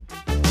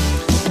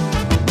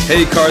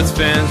Hey Cards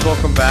fans,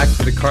 welcome back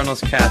to the Cardinals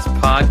Cast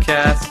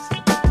podcast.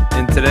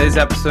 In today's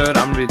episode,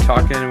 I'm going to be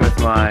talking with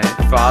my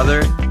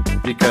father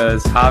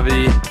because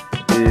Javi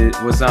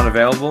was not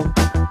available,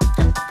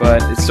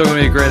 but it's still going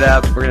to be a great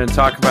app. We're going to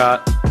talk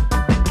about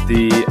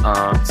the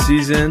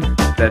season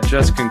that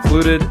just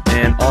concluded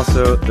and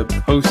also the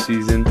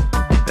postseason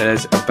that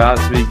is about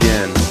to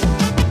begin.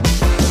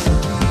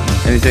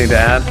 Anything to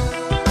add?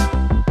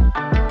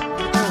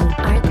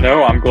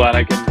 No, I'm glad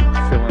I can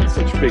fill in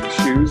such big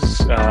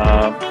shoes.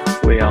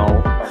 Hopefully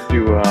I'll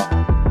do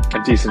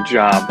a decent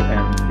job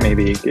and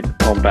maybe get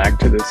called back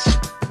to this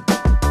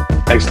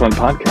excellent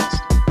podcast.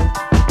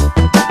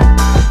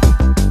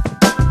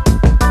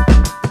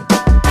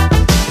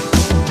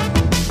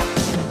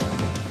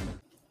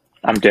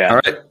 I'm down.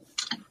 All right.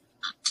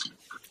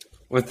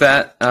 With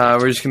that,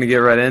 we're just going to get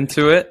right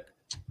into it.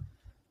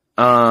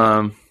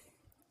 So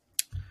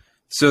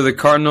the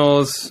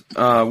Cardinals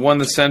won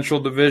the Central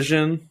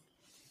Division.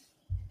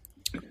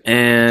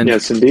 And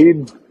yes,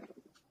 indeed.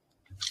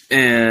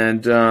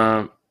 And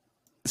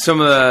some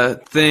of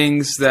the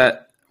things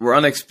that were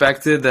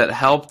unexpected that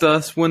helped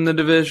us win the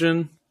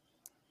division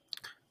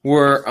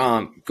were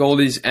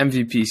Goldie's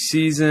MVP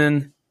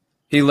season.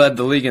 He led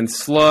the league in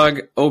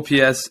slug,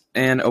 OPS,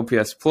 and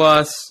OPS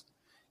plus.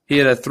 He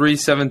had a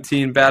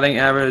 .317 batting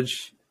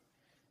average.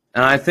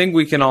 And I think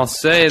we can all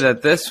say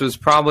that this was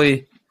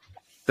probably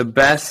the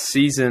best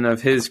season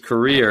of his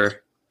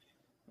career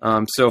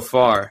so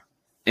far.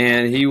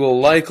 And he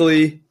will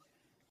likely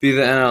be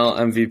the NL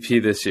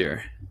MVP this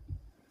year.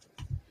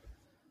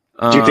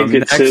 Do you think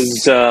it's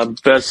his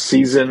best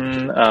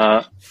season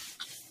of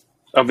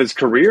his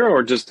career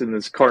or just in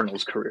his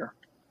Cardinals career?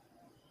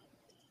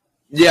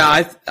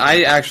 Yeah,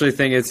 I actually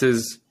think it's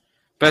his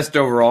best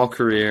overall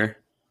career.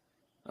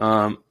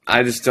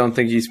 I just don't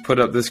think he's put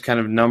up this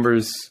kind of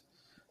numbers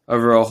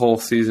over a whole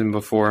season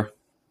before.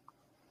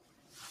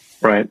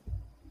 Right.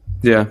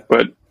 Yeah.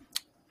 But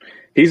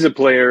he's a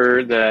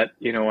player that,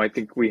 I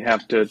think we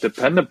have to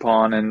depend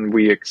upon and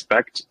we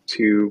expect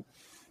to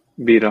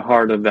be the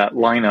heart of that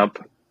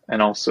lineup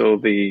and also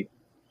the,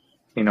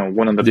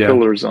 one of the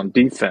pillars on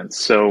defense.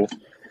 So,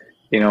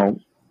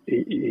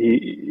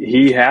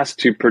 he has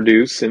to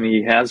produce and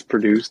he has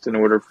produced in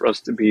order for us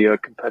to be a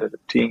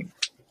competitive team.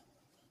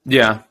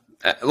 Yeah.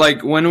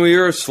 Like when we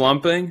were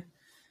slumping,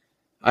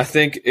 I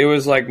think it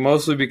was like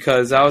mostly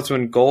because that was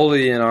when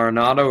Goldie and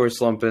Arenado were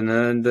slumping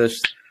and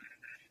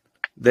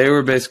they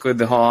were basically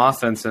the whole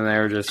offense, and they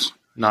were just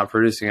not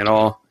producing at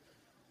all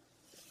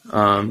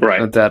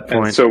at that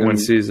point in the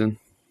season.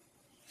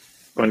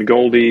 When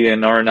Goldie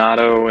and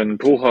Arenado and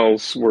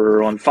Pujols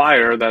were on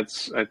fire,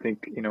 that's, I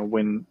think,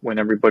 when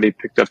everybody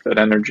picked up that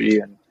energy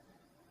and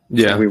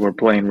we were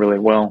playing really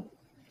well.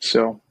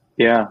 So,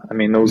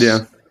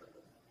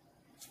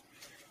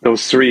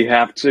 those three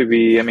have to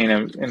be, and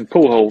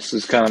Pujols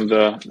is kind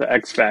of the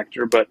X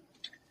factor, but,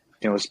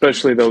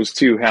 especially those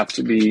two have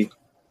to be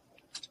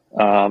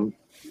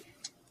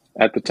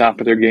at the top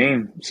of their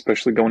game,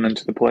 especially going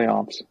into the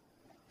playoffs.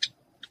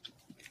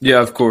 Yeah,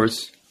 of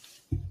course.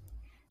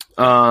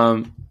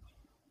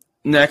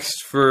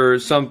 Next for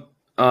some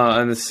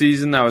in the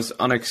season that was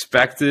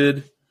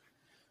unexpected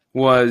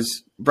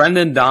was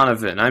Brendan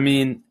Donovan. I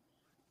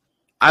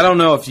don't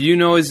know if you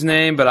know his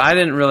name, but I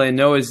didn't really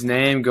know his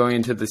name going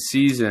into the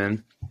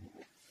season.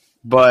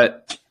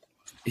 But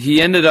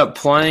he ended up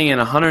playing in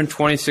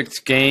 126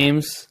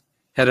 games,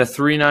 had a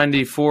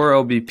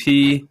 .394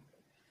 OBP,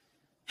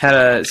 had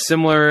a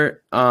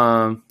similar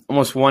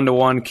almost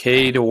 1-to-1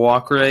 K to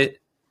walk rate,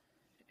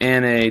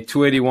 and a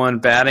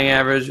 .281 batting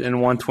average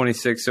and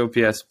 126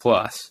 OPS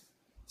plus.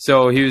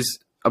 So he was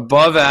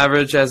above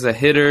average as a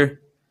hitter,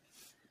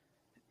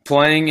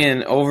 playing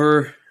in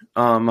over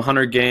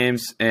 100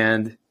 games,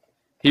 and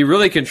he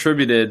really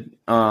contributed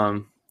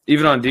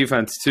even on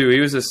defense too.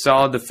 He was a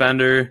solid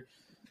defender,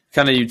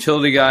 kind of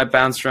utility guy,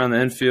 bounced around the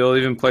infield,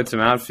 even played some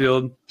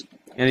outfield,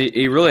 and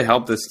he really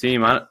helped this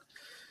team.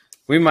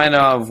 We might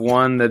not have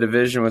won the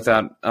division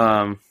without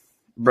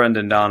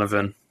Brendan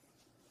Donovan.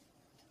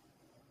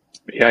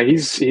 Yeah,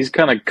 he's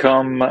kind of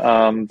come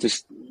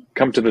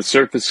to the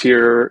surface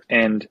here,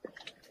 and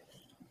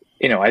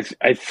I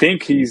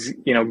think he's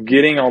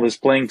getting all this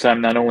playing time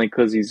not only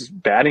because he's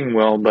batting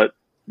well, but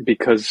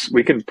because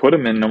we can put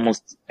him in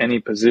almost any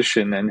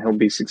position and he'll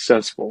be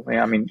successful.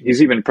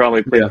 He's even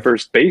probably played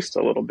first base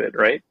a little bit,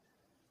 right?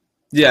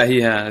 Yeah,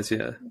 he has.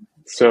 Yeah.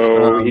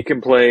 So he can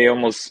play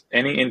almost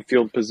any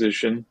infield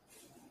position.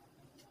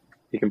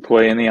 He can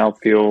play in the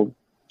outfield.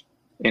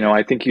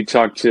 I think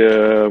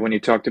when you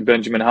talked to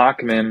Benjamin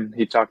Hockman,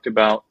 he talked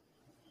about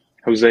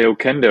Jose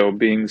Oquendo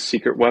being the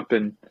secret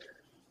weapon.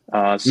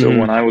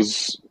 When I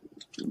was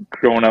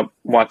growing up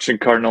watching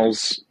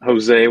Cardinals,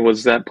 Jose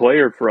was that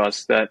player for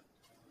us that,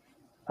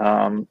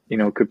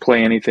 could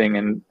play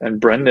anything. And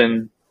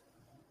Brendan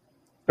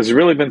has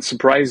really been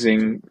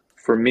surprising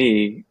for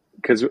me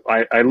because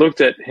I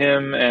looked at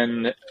him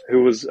and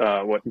who was,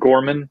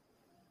 Gorman?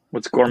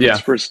 What's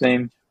Gorman's first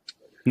name?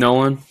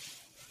 Nolan.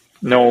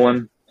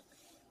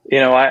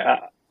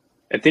 I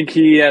think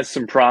he has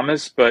some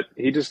promise, but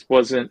he just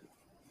wasn't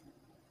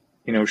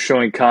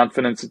showing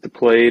confidence at the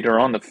plate or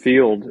on the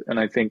field. And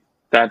I think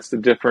that's the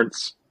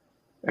difference.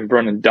 And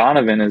Brendan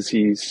Donovan is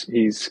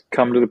he's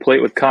come to the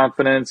plate with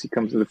confidence. He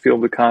comes to the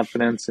field with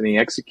confidence, and he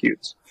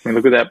executes. I mean,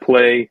 look at that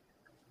play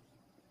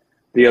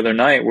the other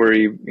night where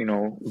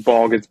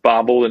ball gets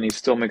bobbled and he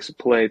still makes a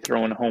play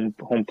throwing home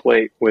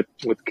plate with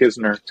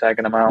Kisner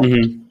tagging him out.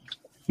 Mm-hmm.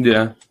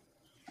 Yeah.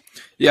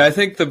 Yeah, I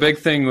think the big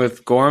thing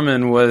with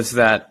Gorman was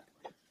that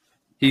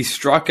he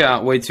struck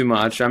out way too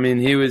much. I mean,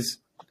 he was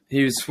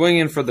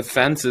swinging for the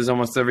fences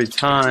almost every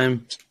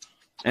time,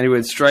 and he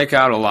would strike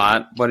out a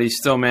lot, but he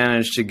still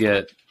managed to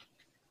get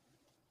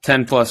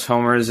 10-plus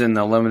homers in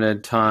the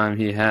limited time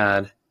he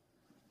had.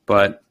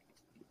 But,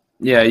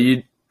 yeah,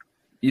 you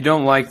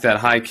don't like that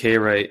high K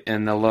rate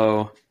and the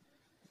low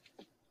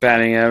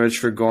batting average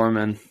for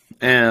Gorman.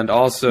 And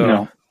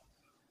also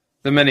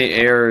the many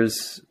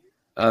errors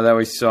that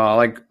we saw.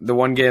 Like the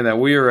one game that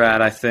we were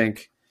at, I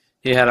think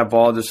he had a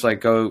ball just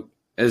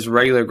his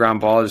regular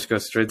ground ball just go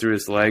straight through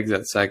his legs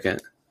at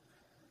second.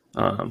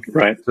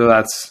 Right. So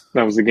that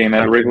was the game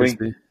at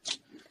Wrigley.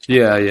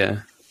 Yeah.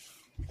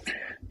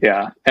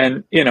 Yeah.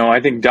 And, I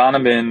think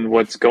Donovan,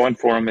 what's going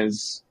for him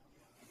is,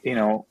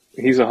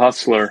 he's a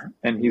hustler,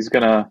 and he's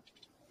going to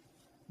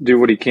do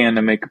what he can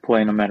to make a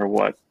play no matter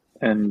what.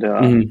 And,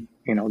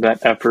 that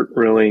effort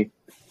really,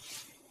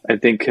 I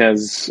think,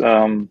 has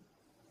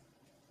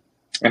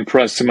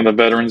impressed some of the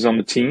veterans on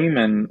the team,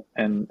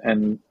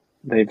 and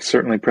they've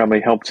certainly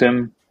probably helped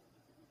him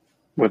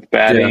with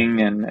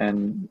batting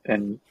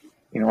and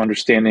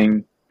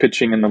understanding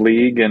pitching in the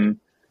league and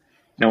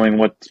knowing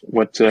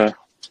what to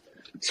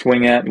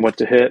swing at and what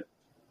to hit.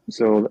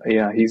 So,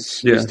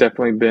 he's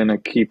definitely been a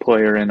key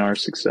player in our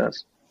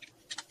success.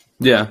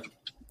 Yeah.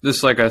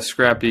 Just like a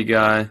scrappy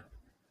guy.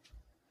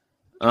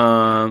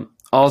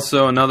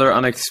 Also, another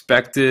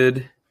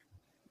unexpected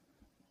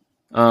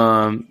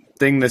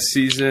thing this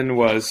season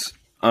was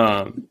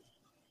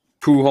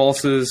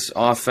Pujols'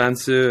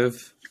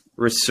 offensive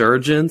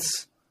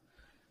resurgence.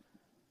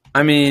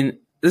 I mean,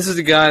 this is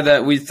a guy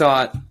that we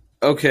thought,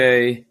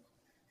 okay,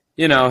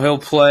 he'll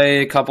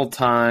play a couple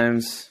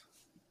times.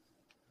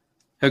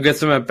 He'll get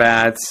some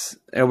at-bats.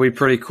 It'll be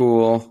pretty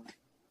cool.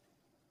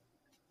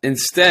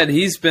 Instead,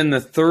 he's been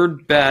the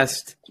third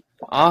best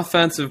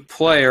offensive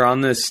player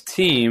on this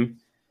team.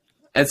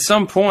 At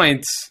some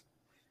points,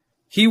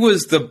 he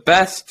was the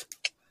best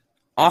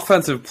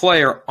offensive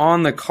player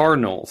on the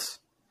Cardinals.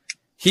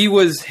 He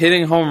was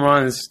hitting home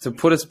runs to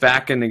put us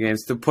back into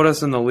games, to put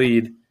us in the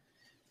lead.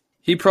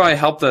 He probably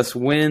helped us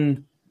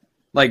win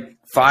like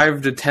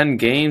 5 to 10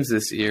 games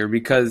this year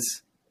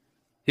because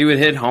he would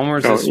hit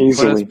homers to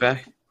put us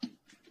back.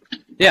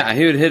 Yeah,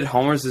 he would hit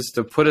homers just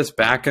to put us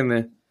back in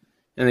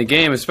the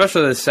game,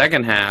 especially the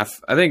second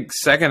half. I think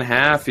second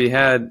half he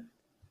had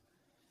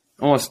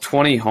almost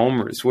 20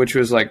 homers, which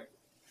was like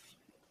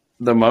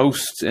the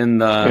most in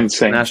the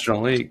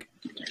National League.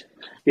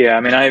 Yeah,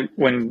 I mean,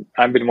 when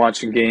I've been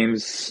watching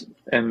games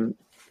and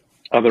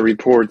other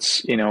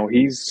reports,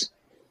 he's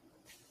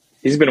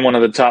been one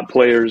of the top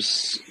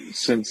players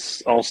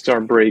since All-Star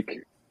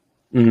break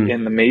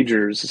in the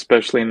majors,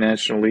 especially in the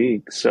National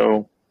League.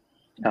 So,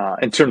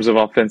 in terms of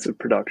offensive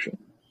production,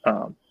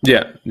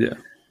 Yeah.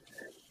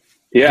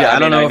 I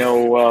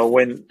know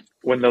when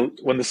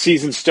the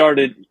season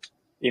started,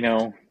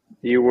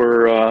 you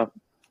were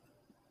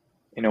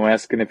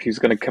asking if he's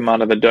going to come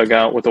out of the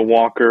dugout with a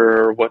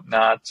walker or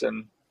whatnot,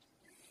 and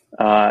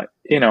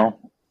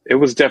it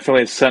was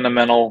definitely a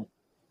sentimental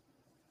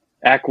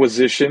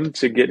acquisition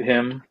to get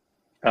him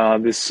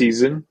this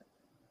season,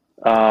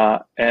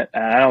 and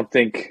I don't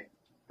think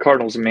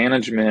Cardinals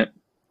management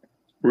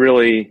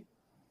really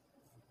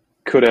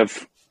could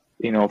have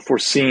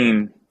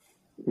foreseen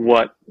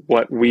what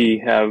we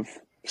have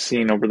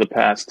seen over the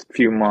past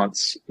few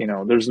months.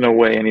 There's no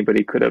way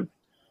anybody could have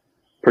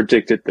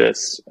predicted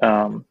this.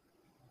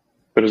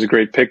 But it was a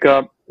great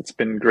pickup. It's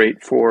been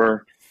great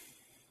for,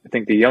 I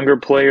think, the younger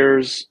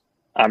players,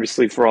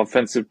 obviously for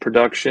offensive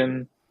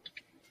production,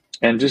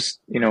 and just,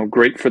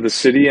 great for the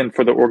city and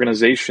for the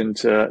organization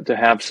to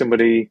have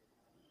somebody,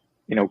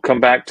 come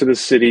back to the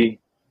city,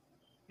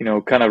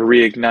 kind of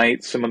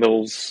reignite some of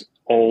those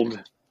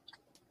old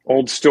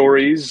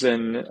stories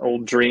and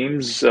old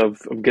dreams of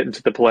getting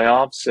to the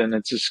playoffs. And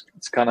it's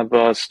kind of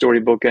a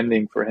storybook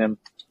ending for him.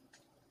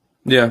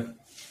 Yeah.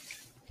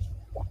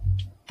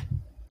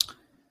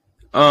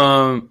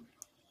 And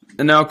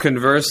now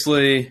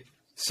conversely,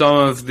 some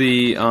of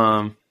the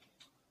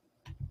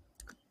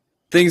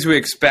things we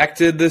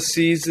expected this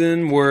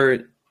season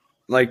were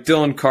like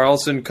Dylan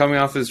Carlson coming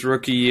off his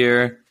rookie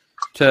year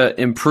to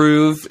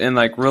improve and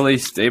like really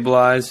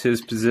stabilize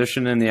his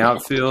position in the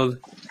outfield,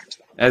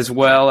 as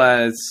well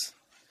as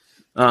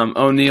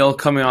O'Neill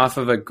coming off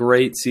of a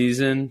great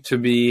season to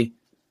be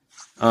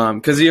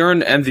because he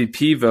earned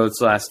MVP votes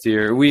last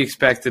year. We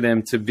expected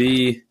him to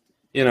be,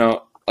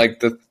 like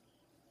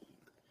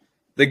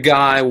the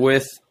guy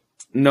with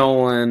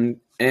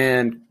Nolan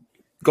and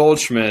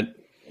Goldschmidt,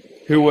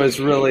 who was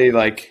really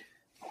like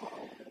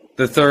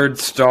the third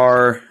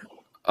star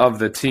of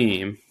the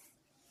team.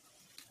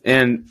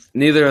 And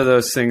neither of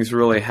those things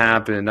really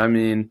happened. I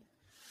mean,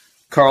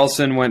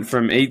 Carlson went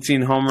from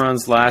 18 home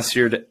runs last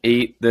year to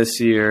 8 this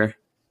year.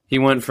 He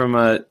went from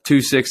a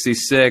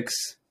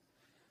 266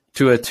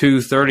 to a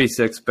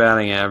 236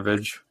 batting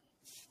average.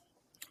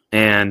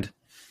 And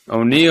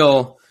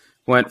O'Neill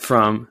went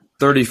from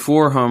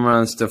 34 home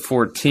runs to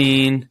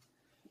 14.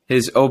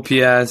 His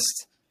OPS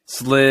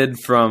slid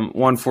from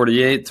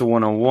 148 to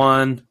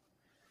 101.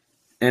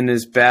 And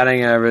his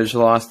batting average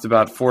lost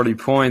about 40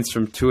 points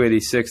from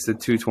 286 to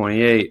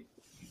 228.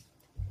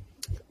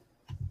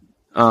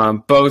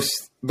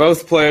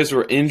 Both players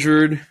were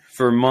injured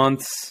for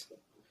months,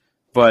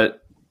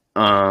 but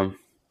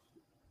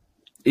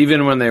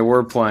even when they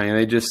were playing,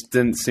 they just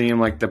didn't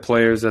seem like the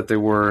players that they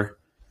were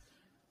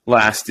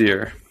last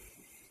year.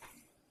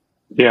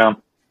 Yeah.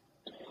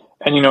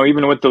 And,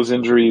 even with those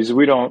injuries,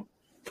 we don't,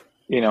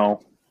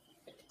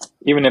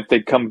 even if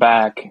they come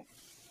back,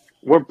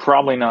 we're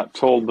probably not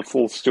told the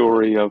full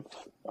story of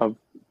what,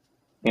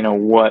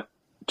 in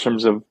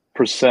terms of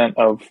percent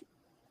of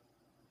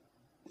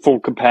full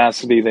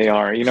capacity they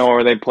are.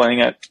 Are they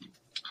playing at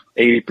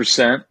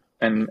 80%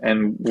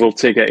 and we'll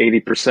take a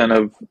 80%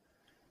 of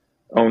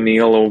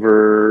O'Neill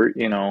over,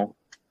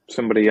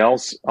 somebody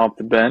else off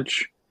the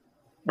bench,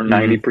 or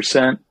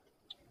 90%?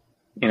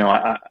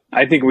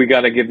 I think we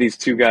got to give these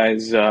two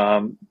guys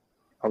a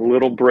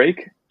little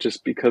break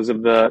just because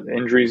of the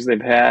injuries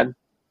they've had,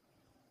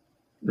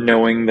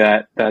 knowing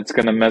that that's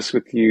going to mess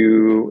with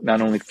you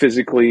not only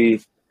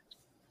physically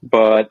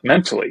but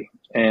mentally.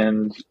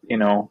 And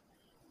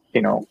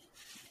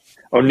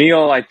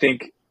O'Neill, I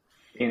think,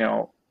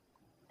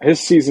 his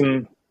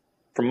season,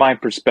 from my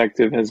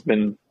perspective, has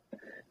been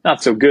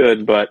not so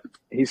good, but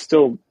he's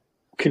still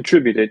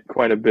contributed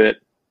quite a bit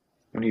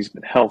when he's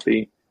been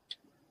healthy.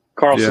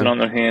 Carlson, on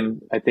the other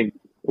hand, I think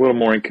a little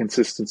more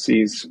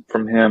inconsistencies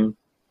from him.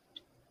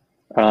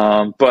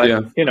 But I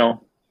know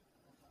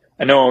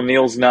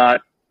O'Neill's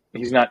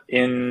he's not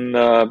in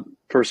the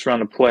first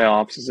round of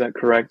playoffs. Is that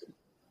correct?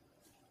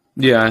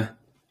 Yeah,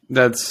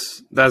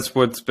 that's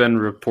what's been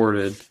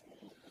reported.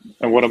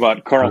 And what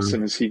about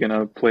Carlson? Is he going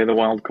to play the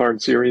wild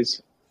card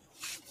series?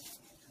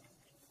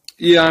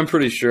 Yeah, I'm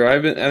pretty sure.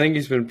 I think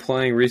he's been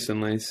playing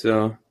recently,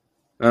 so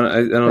I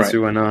don't see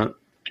why not.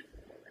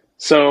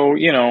 So,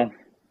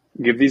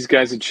 give these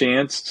guys a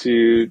chance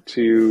to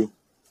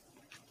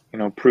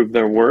prove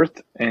their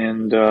worth.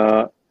 And,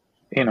 I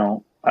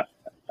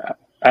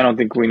don't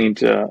think we need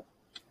to –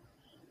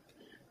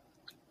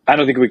 I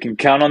don't think we can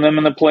count on them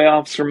in the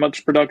playoffs for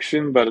much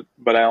production, but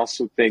I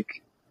also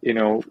think,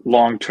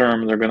 long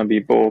term they're going to be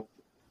both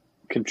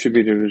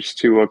contributors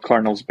to a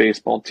Cardinals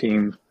baseball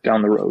team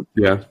down the road.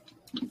 Yeah,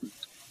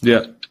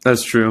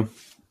 that's true.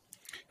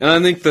 And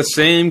I think the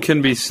same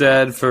can be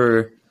said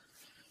for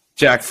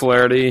Jack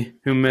Flaherty,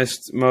 who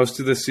missed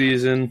most of the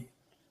season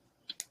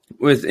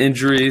with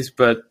injuries,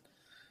 but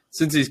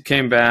since he's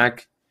came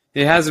back,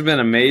 he hasn't been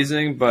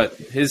amazing, but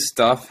his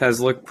stuff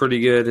has looked pretty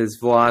good, his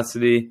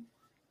velocity.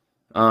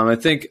 I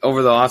think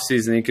over the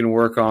offseason he can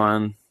work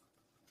on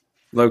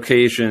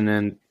location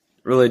and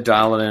really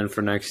dial it in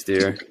for next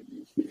year.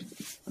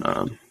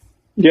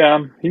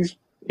 He's,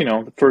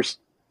 the first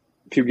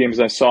few games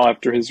I saw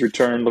after his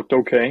return looked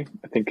okay.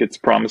 I think it's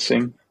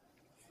promising.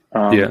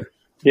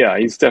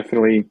 He's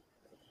definitely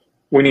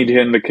 – we need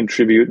him to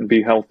contribute and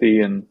be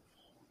healthy. And,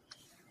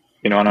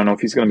 I don't know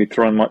if he's going to be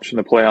throwing much in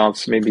the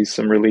playoffs, maybe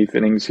some relief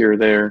innings here or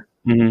there.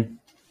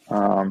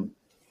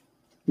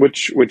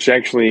 Which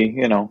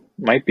actually,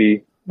 might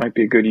be a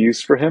good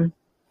use for him.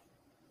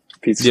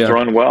 If he's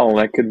throwing well,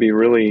 that could be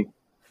really,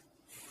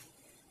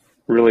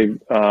 really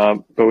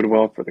bode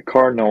well for the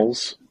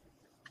Cardinals.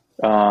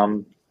 But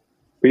down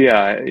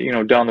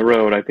the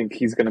road, I think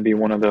he's going to be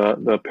one of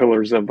the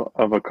pillars of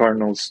a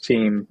Cardinals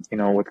team,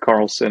 with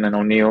Carlson and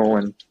O'Neill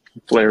and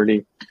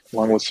Flaherty,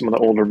 along with some of the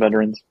older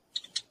veterans.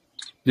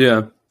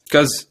 Yeah,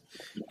 because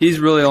he's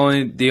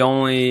really the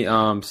only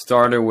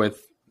starter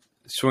with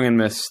swing and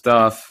miss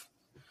stuff.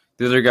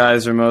 The other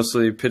guys are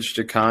mostly pitch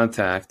to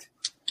contact.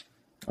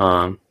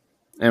 And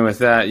with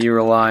that, you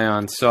rely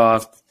on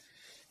soft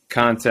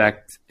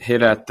contact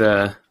hit at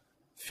the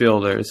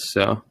fielders.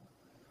 So,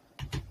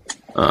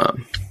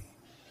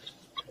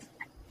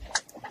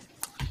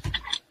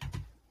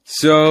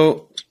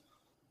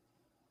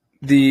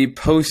 the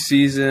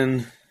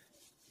postseason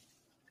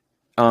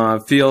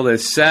field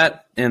is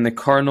set, and the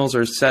Cardinals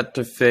are set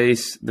to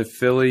face the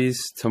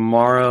Phillies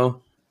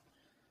tomorrow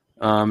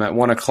at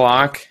 1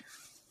 o'clock.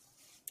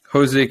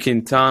 Jose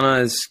Quintana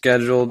is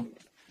scheduled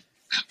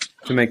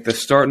to make the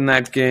start in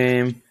that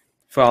game,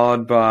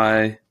 followed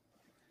by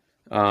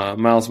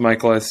Miles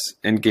Michaelis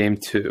in Game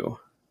 2.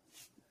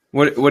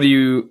 What do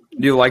you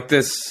like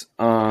this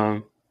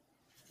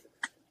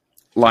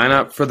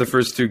lineup for the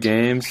first two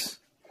games?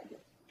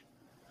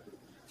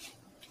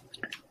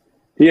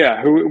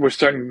 Yeah, we're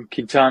starting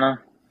Quintana.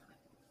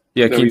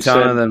 Yeah,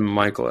 Quintana, then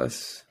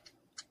Michaelis.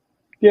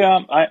 Yeah,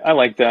 I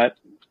like that.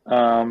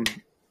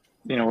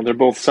 They're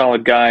both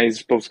solid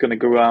guys, both going to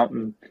go out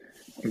and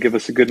give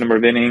us a good number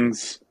of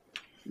innings.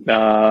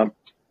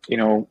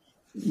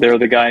 they're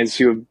the guys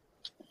who,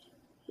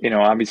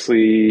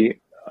 obviously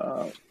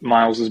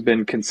Miles has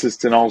been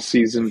consistent all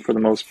season for the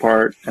most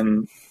part.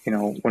 And,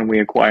 when we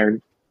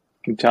acquired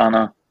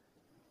Quintana,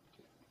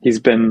 he's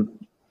been,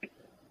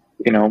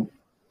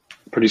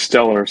 pretty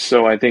stellar.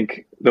 So I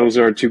think those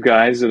are two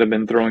guys that have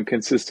been throwing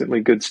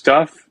consistently good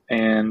stuff.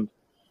 And,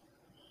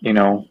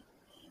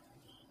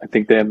 I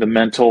think they have the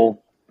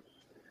mental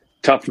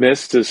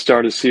toughness to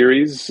start a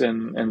series.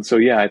 And so,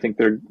 yeah, I think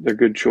they're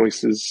good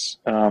choices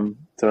to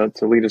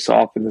lead us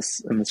off in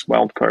this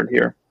wild card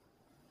here.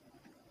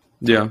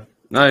 Yeah,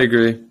 I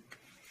agree.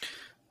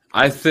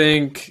 I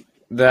think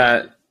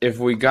that if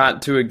we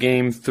got to a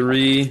game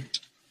 3,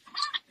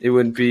 it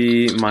would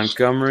be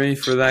Montgomery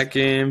for that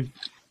game.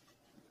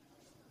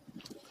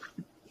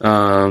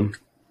 Yeah,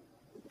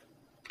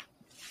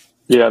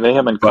 they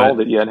haven't called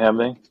it yet, have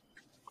they?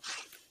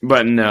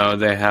 But no,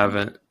 they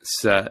haven't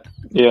set.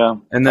 Yeah,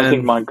 and then, I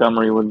think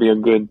Montgomery would be a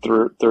good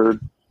third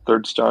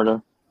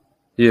starter.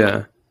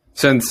 Yeah,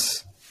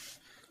 since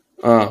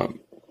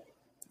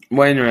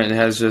Wainwright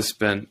has just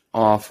been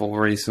awful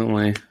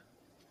recently.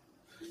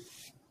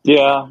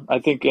 Yeah, I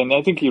think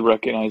he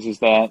recognizes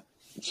that.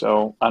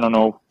 So I don't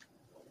know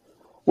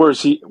where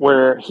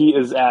he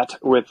is at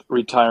with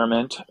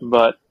retirement,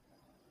 but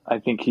I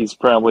think he's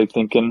probably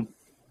thinking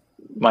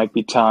might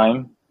be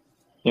time.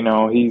 He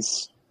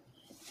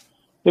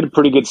had a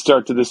pretty good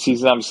start to this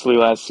season. Obviously,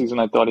 last season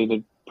I thought he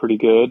did pretty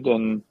good,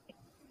 and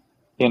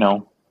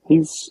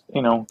he's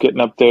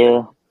getting up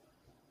there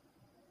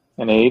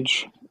in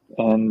age,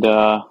 and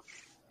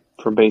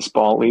for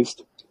baseball at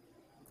least.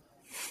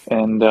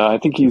 And I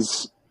think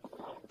he's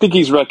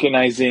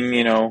recognizing,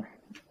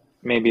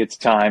 maybe it's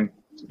time,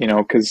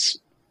 because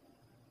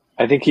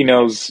I think he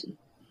knows,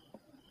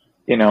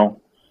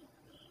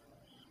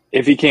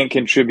 if he can't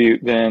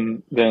contribute,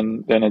 then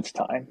it's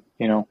time.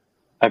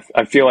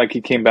 I feel like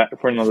he came back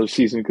for another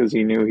season because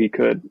he knew he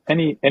could, and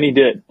he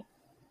did.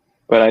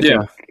 But I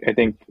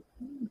think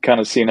kind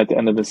of seeing at the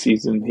end of the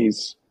season,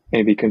 he's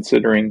maybe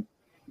considering,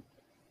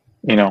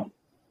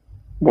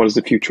 what does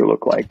the future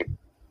look like?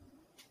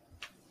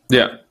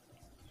 Yeah.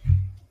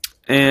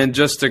 And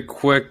just a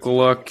quick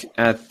look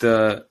at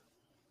the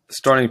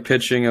starting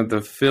pitching of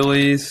the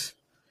Phillies.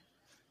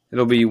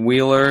 It'll be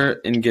Wheeler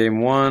in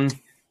game 1.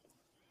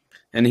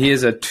 And he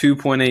has a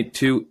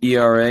 2.82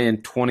 ERA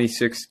in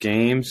 26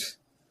 games.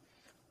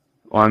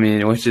 Well,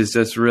 which is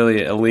just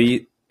really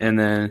elite. And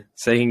then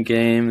second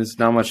game, there's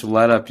not much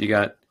let up. You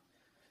got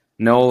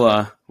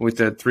Nola with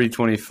a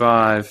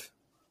 3.25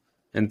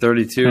 in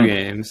 32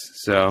 games.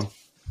 So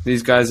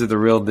these guys are the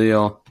real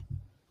deal.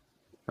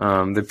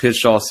 They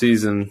pitched all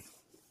season,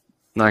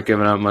 not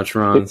giving up much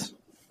runs.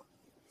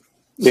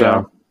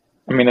 Yeah. So,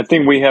 the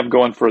thing we have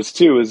going for us,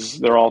 too, is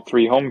they're all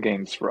 3 home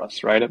games for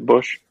us, right, at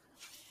Busch?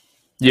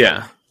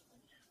 Yeah,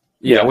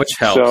 which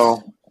helps.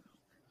 So,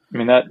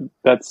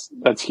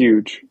 that's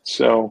huge.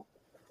 So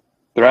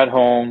they're at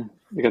home.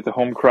 They get the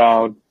home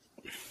crowd.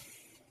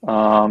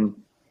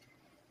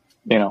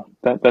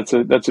 That's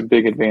a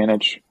big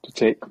advantage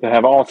to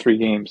have all 3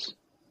 games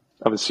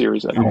of a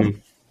series at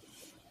home.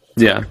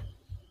 Yeah,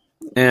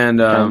 and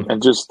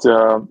just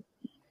a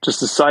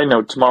side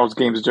note, tomorrow's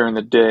game is during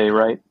the day,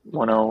 right?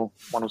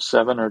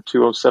 107 or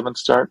 207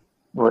 start.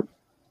 What?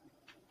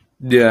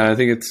 Yeah, I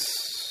think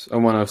it's a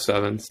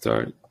 107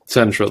 start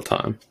Central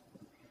Time.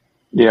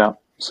 Yeah.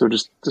 So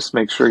just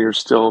make sure you're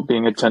still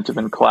being attentive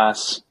in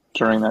class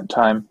during that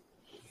time.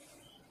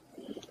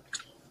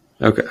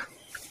 Okay.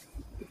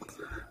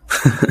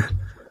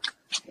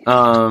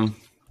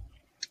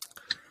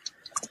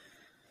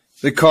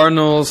 The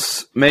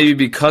Cardinals, maybe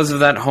because of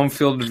that home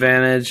field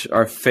advantage,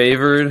 are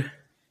favored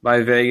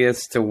by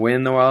Vegas to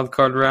win the wild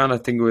card round. I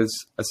think it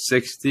was a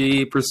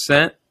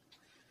 60%.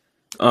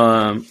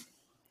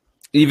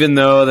 Even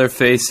though they're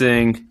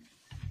facing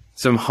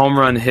some home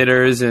run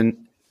hitters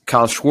and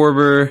Kyle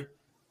Schwarber,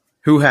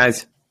 who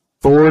has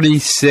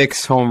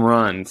 46 home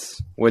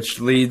runs, which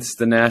leads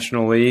the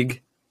National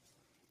League.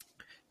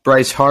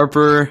 Bryce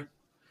Harper,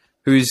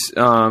 who's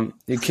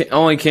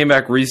only came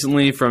back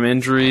recently from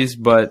injuries,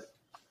 but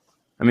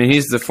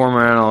he's the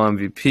former NL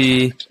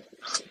MVP.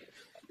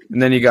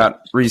 And then you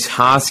got Rhys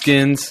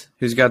Hoskins,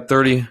 who's got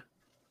 30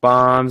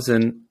 bombs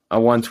and a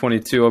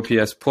 122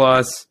 OPS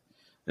plus,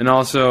 and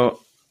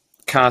also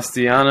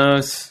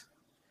Castellanos,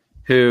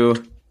 who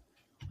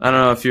I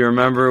don't know if you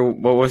remember,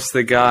 what was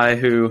the guy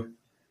who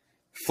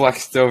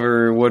flexed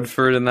over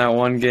Woodford in that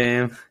one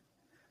game?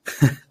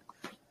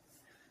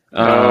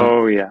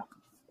 Yeah.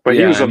 But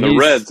he was on the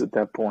Reds at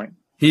that point.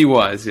 He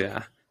was,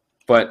 yeah.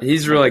 But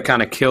he's really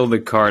kind of killed the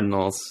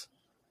Cardinals.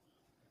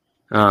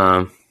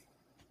 I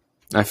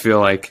feel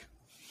like.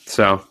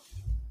 So.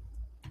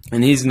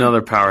 And he's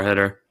another power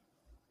hitter.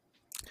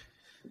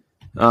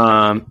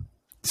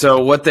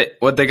 So what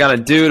they got to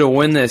do to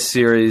win this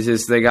series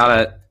is they got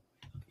to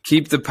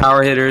keep the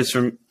power hitters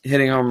from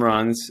hitting home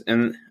runs,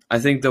 and I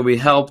think they'll be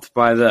helped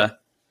by the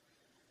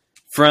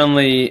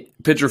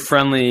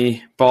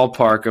pitcher-friendly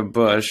ballpark of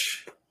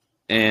Busch,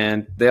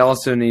 and they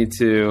also need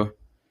to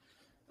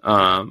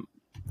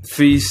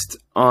feast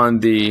on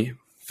the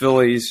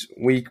Phillies'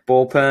 weak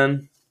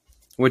bullpen,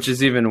 which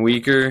is even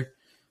weaker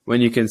when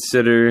you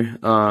consider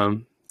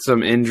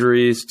some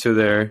injuries to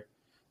their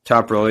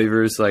top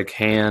relievers like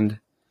Hand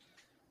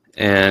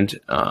and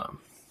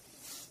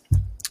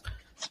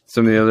some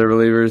of the other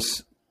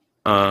relievers.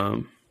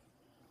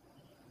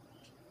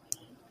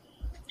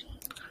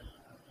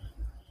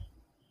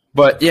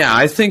 But yeah,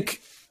 I think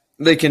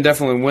they can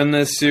definitely win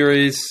this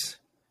series.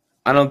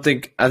 I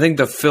think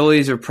the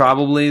Phillies are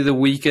probably the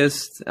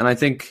weakest, and I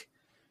think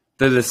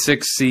they're the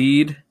 6th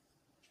seed.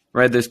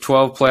 Right, there's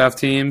 12 playoff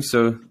teams,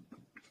 so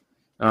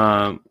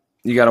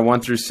you got a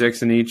 1 through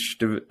 6 in each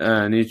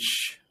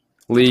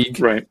league.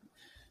 Right.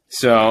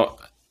 So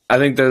I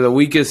think they're the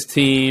weakest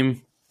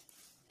team.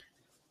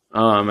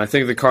 I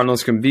think the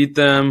Cardinals can beat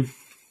them,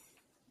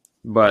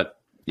 but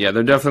yeah,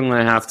 they're definitely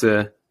going to have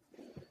to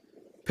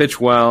pitch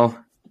well.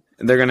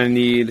 They're going to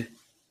need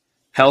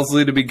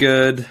Helsley to be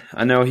good.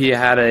 I know he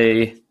had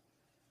a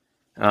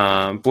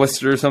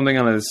blister or something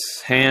on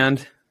his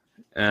hand,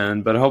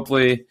 but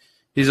hopefully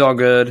he's all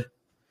good.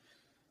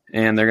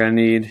 And they're going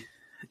to need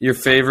your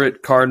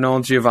favorite Cardinal,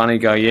 Giovanni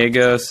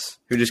Gallegos,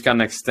 who just got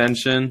an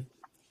extension,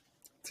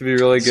 to be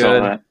really good. Saw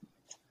that.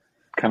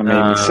 Kind of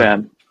made me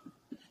sad.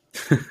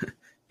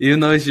 Even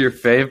though he's your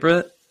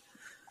favorite?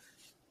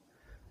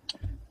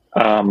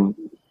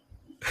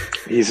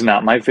 He's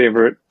not my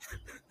favorite.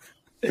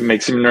 It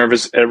makes him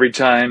nervous every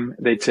time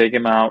they take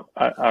him out.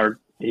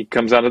 He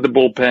comes out of the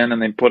bullpen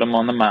and they put him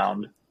on the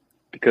mound,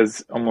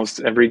 because almost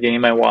every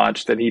game I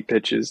watch that he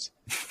pitches,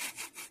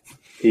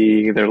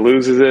 he either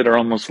loses it or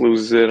almost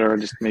loses it, or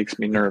it just makes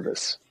me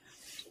nervous.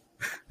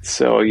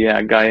 So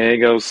yeah,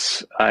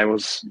 Gallegos,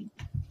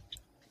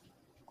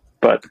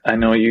 but I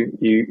know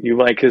you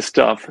like his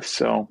stuff,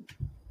 so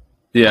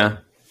yeah.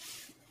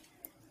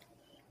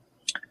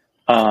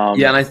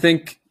 And I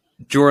think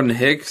Jordan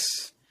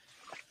Hicks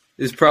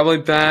is probably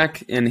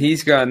back, and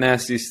he's got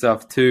nasty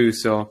stuff too.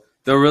 So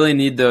they'll really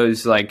need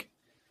those, like,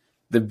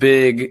 the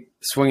big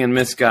swing and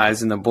miss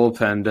guys in the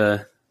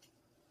bullpen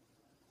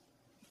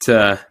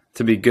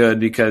to be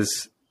good,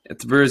 because if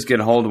the Brewers get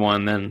a hold of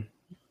one, then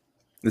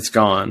it's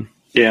gone.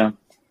 Yeah.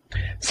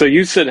 So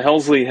you said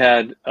Helsley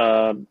had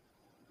a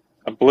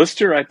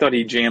blister? I thought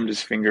he jammed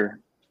his finger.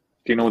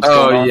 Do you know what's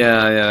going on? Oh,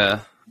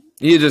 yeah.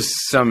 He had just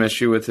some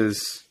issue with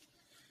his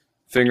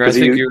finger. I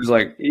think he was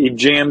like... He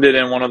jammed it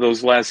in one of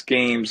those last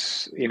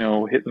games,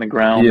 hitting the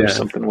ground or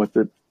something with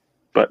it.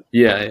 But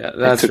yeah,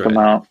 that's took him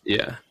out.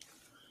 Yeah.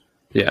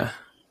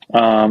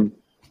 Well,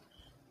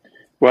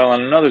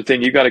 and another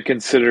thing, you got to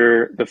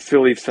consider the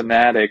Philly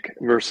fanatic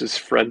versus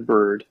Fred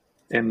Bird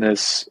in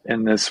this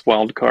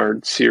wild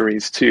card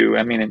series too.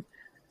 I mean,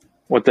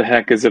 what the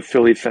heck is a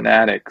Philly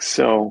fanatic?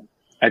 So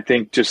I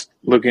think just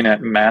looking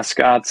at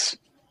mascots,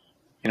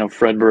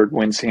 Fred Bird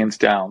wins hands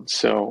down.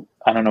 So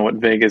I don't know what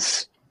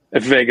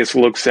if Vegas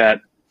looks at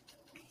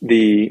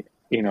the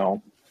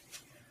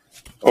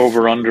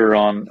over under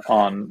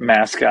on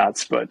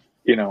mascots, but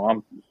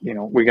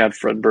we got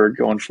Fred Bird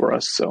going for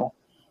us. So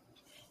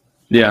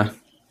yeah.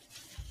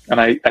 And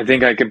I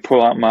think I can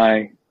pull out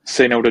my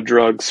Say No to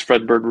Drugs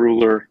Fred Bird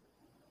ruler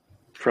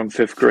from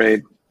fifth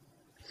grade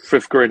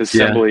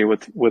assembly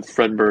with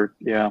Fred Bird.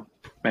 Yeah.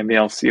 Maybe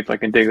I'll see if I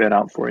can dig that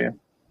out for you.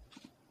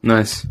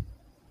 Nice.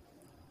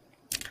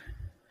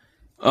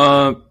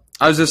 I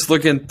was just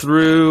looking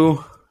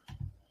through,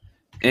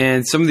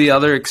 and some of the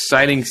other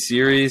exciting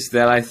series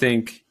that I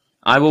think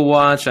I will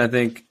watch, I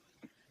think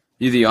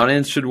you, the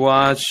audience, should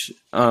watch.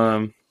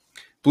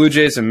 Blue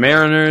Jays and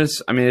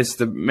Mariners. I mean, it's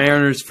the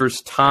Mariners'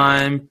 first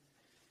time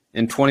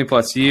in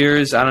 20-plus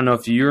years. I don't know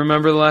if you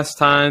remember the last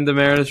time the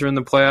Mariners were in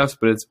the playoffs,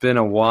 but it's been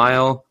a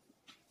while.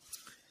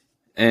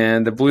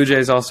 And the Blue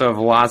Jays also have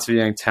lots of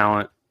young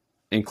talent,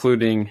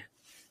 including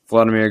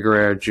Vladimir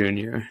Guerrero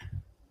Jr.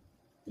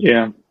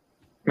 Yeah.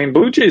 I mean,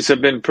 Blue Jays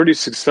have been pretty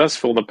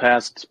successful the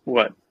past,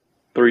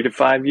 3 to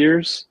 5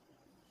 years?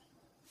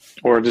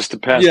 Or just the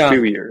past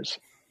few years?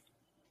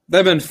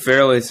 They've been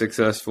fairly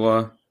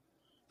successful.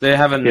 They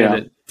haven't made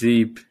it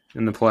deep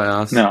in the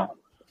playoffs. No.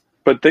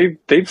 But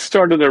they've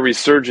started a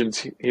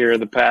resurgence here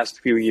the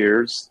past few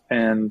years,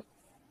 and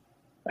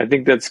I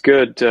think that's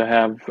good to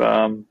have,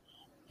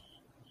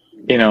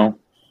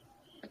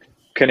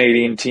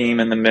 Canadian team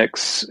in the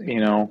mix,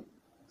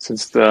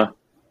 since the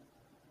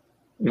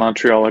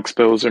Montreal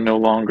Expos are no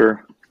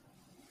longer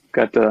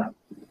got the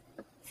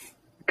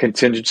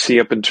contingency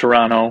up in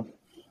Toronto.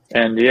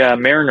 And,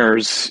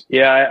 Mariners,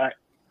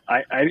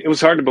 it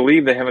was hard to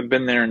believe they haven't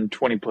been there in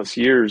 20-plus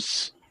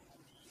years,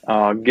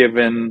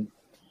 given,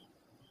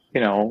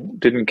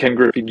 didn't Ken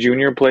Griffey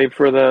Jr. play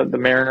for the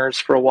Mariners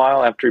for a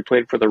while after he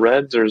played for the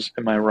Reds, or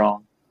am I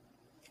wrong?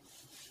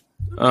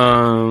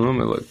 Let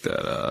me look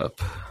that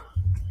up.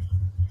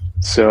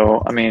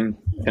 So, I mean,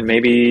 and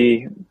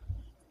maybe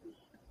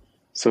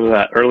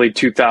that early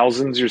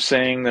 2000s, you're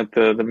saying that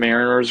the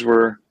Mariners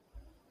were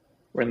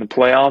in the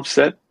playoffs.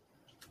 That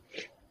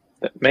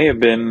may have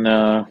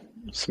been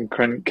some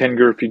Ken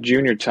Griffey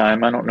Jr.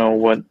 time. I don't know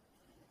what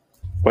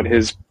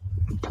his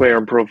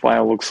player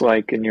profile looks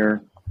like in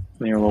your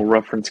little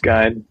reference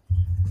guide.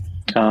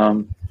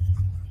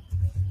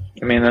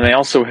 I mean, and they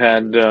also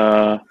had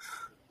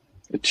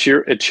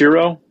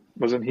Ichiro.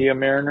 Wasn't he a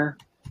Mariner?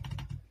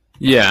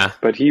 Yeah.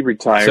 But he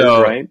retired,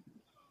 So, right?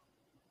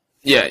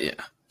 Yeah.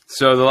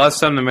 So the last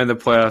time they made the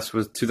playoffs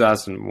was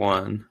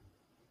 2001.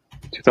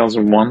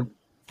 2001?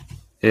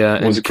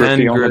 Yeah. Was and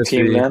Griffey Ken on the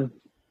team then?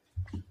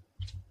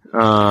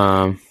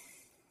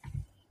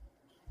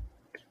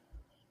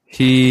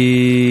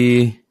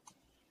 He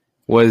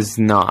was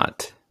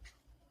not.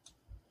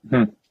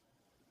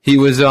 He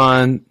was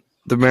on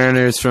the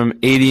Mariners from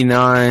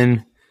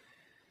 89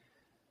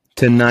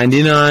 to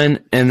 99,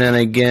 and then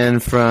again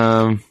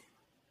from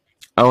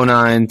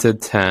 09 to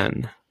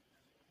 10.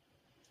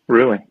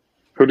 Really?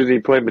 Who did he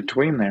play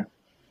between there?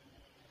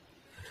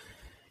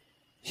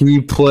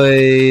 He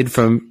played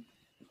from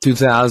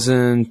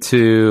 2000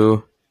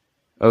 to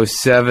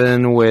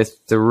 07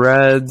 with the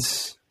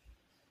Reds.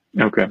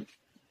 Okay.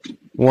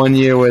 1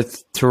 year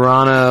with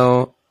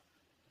Toronto.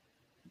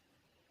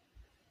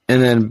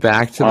 And then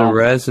back to the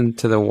Reds and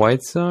to the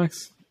White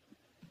Sox.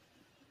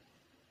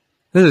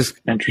 This is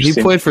interesting.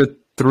 He played for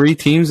 3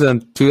 teams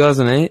in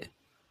 2008?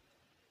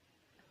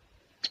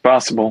 It's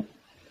possible.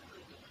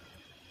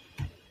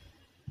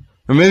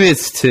 Or maybe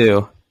it's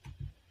 2.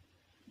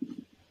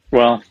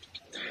 Well,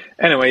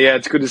 anyway, yeah,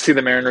 it's good to see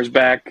the Mariners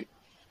back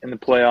in the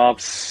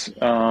playoffs.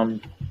 I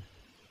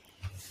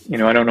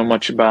don't know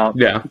much about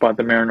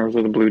the Mariners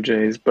or the Blue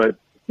Jays, but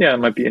yeah, it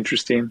might be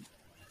interesting.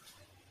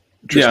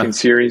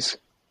 Series.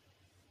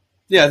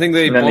 Yeah, I think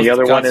they. And then both the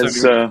other got one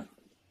is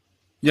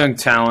young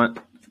talent.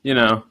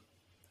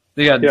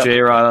 They got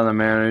J-Rod on the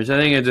Mariners. I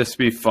think it'd just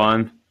be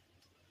fun.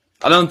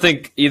 I don't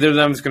think either of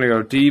them is going to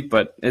go deep,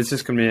 but it's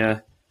just going to be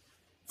a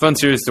fun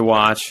series to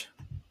watch.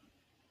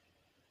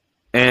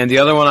 And the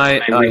other one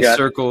I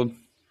circled.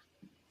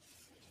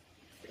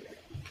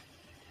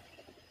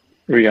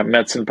 We got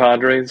Mets and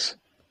Padres.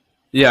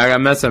 Yeah, I got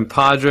Mets and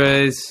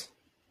Padres.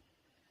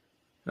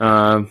 You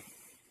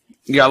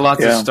got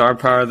lots of star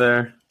power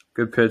there.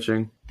 Good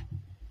pitching.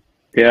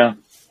 Yeah.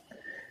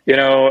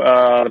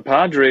 The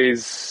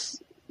Padres,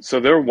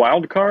 so they're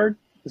wild card?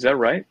 Is that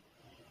right?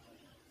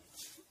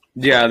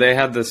 Yeah, they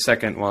had the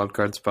second wild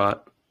card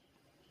spot.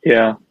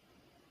 Yeah.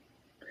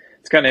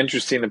 It's kind of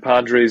interesting. The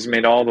Padres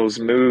made all those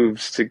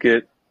moves to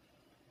get,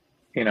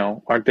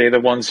 aren't they the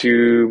ones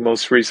who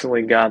most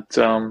recently got,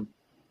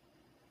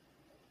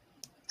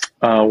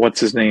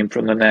 what's his name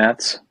from the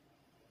Nats?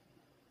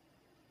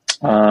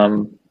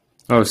 Soto?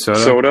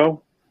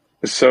 Soto?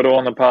 Is Soto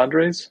on the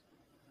Padres?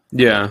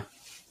 Yeah.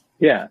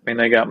 Yeah, I mean,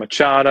 they got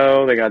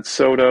Machado, they got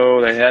Soto,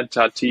 they had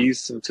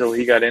Tatis until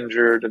he got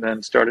injured and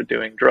then started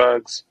doing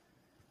drugs.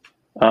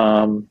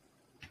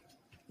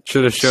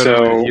 Should have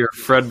showed your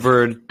Fred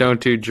Bird don't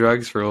do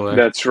drugs rule.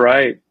 That's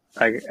right.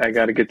 I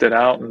got to get that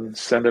out and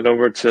send it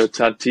over to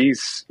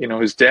Tatis.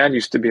 His dad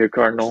used to be a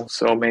Cardinal,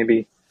 so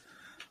maybe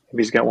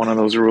he's got one of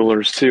those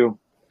rulers too.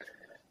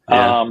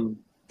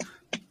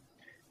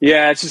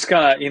 Yeah. It's just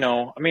kind of,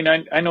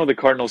 I know the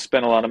Cardinals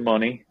spent a lot of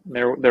money.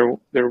 They're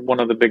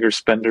one of the bigger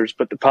spenders,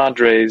 but the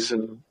Padres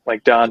and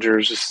like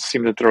Dodgers just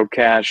seem to throw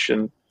cash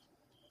and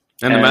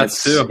the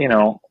Mets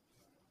too.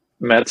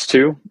 Mets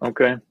too.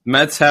 Okay.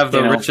 Mets have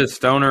the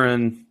richest owner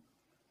in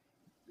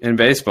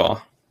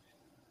baseball.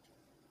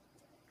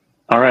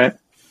 All right.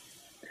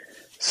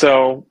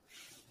 So,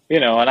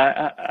 and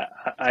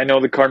I know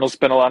the Cardinals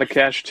spent a lot of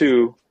cash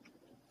too.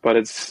 But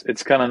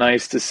it's kind of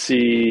nice to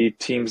see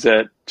teams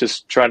that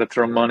just try to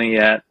throw money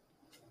at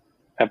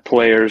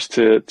players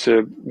to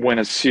win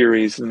a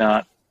series,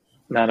 not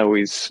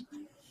always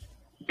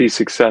be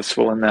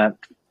successful in that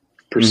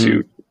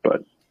pursuit. Mm-hmm.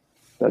 But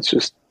that's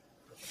just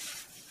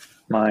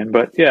mine.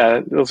 But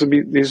yeah,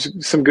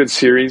 these some good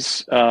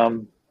series.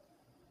 The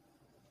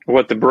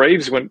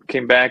Braves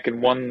came back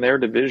and won their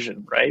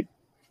division, right?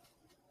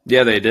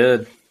 Yeah, they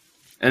did.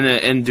 And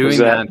in doing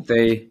that,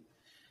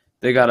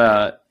 they got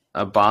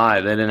a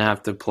bye. They didn't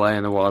have to play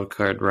in the wild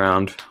card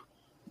round.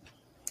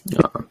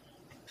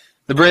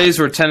 The Braves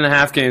were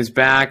 10.5 games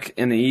back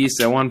in the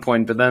East at one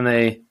point, but then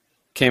they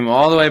came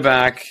all the way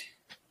back.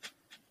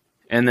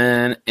 And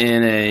then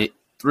in a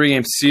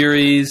 3-game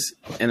series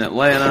in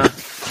Atlanta,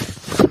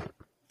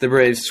 the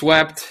Braves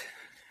swept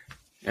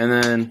and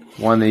then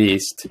won the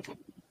East.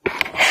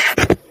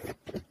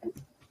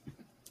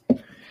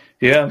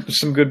 Yeah, there's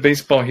some good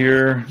baseball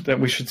here that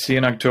we should see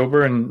in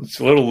October, and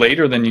it's a little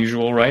later than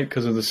usual, right?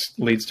 Because of the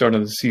late start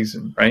of the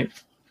season, right?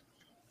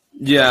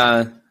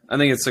 Yeah, I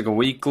think it's like a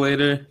week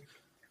later.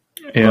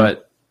 Yeah.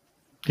 But,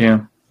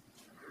 yeah.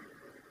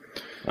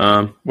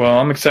 Well,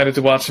 I'm excited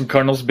to watch some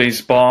Cardinals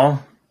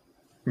baseball.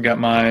 Got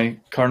my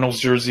Cardinals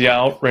jersey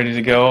out, ready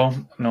to go.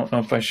 I don't know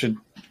if I should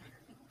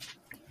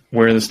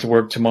wear this to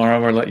work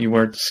tomorrow or let you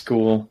wear it to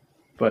school,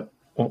 but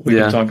we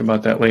can talk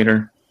about that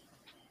later.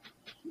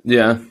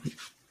 Yeah.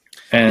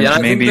 And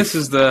I maybe think this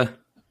is the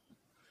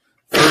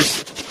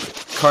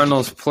first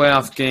Cardinals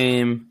playoff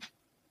game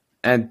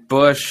at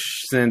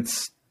Busch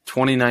since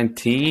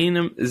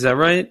 2019. Is that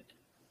right?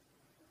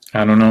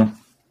 I don't know.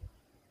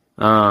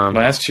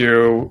 Last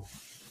year,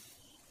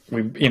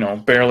 we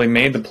barely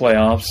made the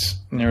playoffs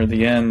near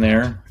the end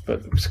there.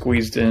 but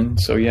squeezed in.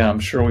 So, yeah, I'm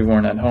sure we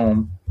weren't at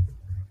home.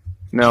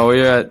 No, we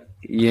were at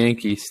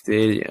Yankee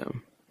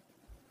Stadium.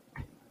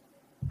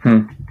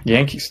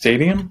 Yankee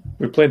Stadium?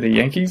 We played the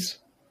Yankees?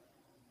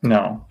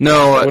 No.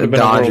 No, That would've been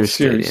a Dodger World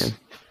Series. Stadium.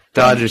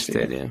 Dodger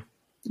Stadium.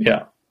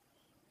 Yeah.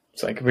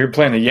 It's like if we were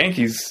playing the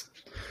Yankees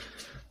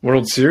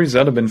World Series,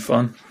 that'd have been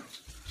fun.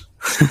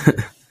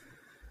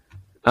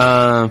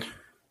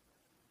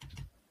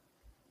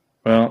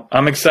 Well,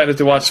 I'm excited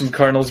to watch some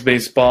Cardinals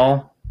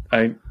baseball.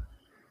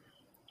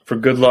 For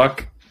good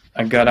luck,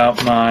 I got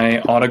out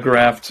my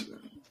autographed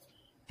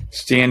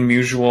Stan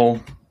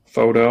Musial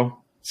photo,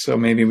 so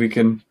maybe we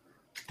can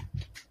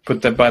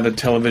put that by the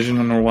television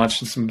when we're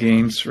watching some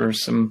games for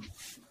some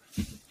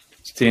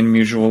Stan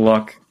Musial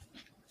luck.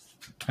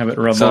 Have it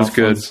rub Sounds off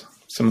good. on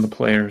some of the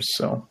players.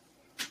 So,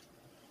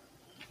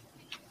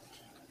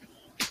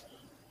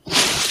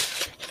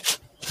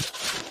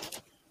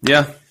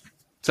 Yeah,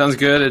 sounds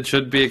good. It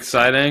should be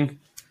exciting.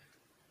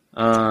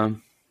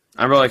 I'm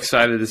really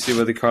excited to see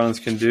what the Cardinals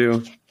can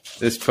do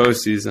this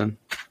postseason.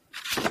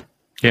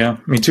 yeah,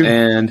 me too.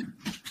 And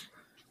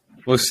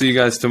we'll see you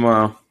guys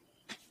tomorrow.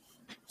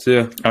 See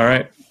ya. All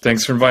right.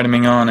 Thanks for inviting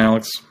me on,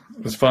 Alex.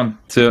 It was fun.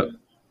 See ya.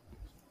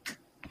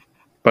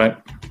 Bye.